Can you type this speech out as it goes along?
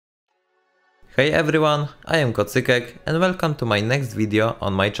Hey everyone, I am Kocykek and welcome to my next video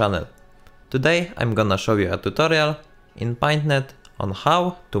on my channel. Today I'm gonna show you a tutorial in paintnet on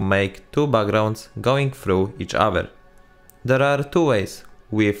how to make two backgrounds going through each other. There are two ways,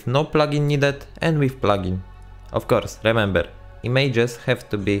 with no plugin needed and with plugin. Of course, remember, images have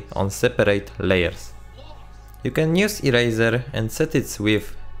to be on separate layers. You can use eraser and set its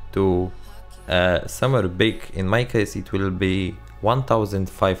width to somewhere big, in my case it will be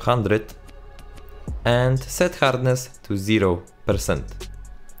 1500, and set hardness to 0%.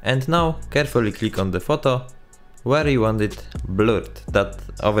 And now carefully click on the photo where you want it blurred, that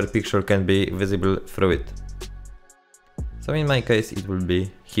our picture can be visible through it. So in my case it will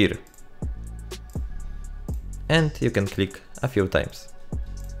be here. And you can click a few times.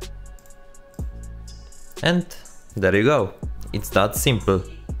 And there you go, it's that simple.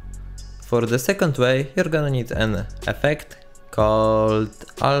 For the second way you're gonna need an effect called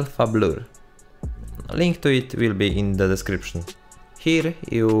alpha blur. Link to it will be in the description. Here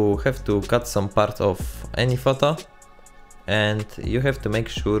you have to cut some part of any photo and you have to make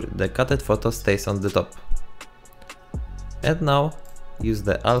sure the cutted photo stays on the top. And now use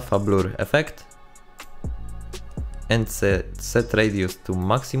the alpha blur effect and set radius to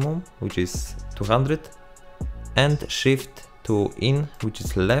maximum, which is 200, and shift to in, which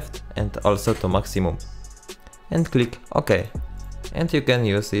is left, and also to maximum. And click OK. And you can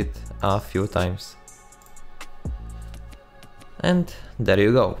use it a few times. And there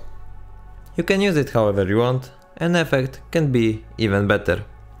you go. You can use it however you want, and the effect can be even better.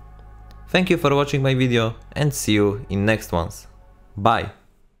 Thank you for watching my video and see you in next ones. Bye!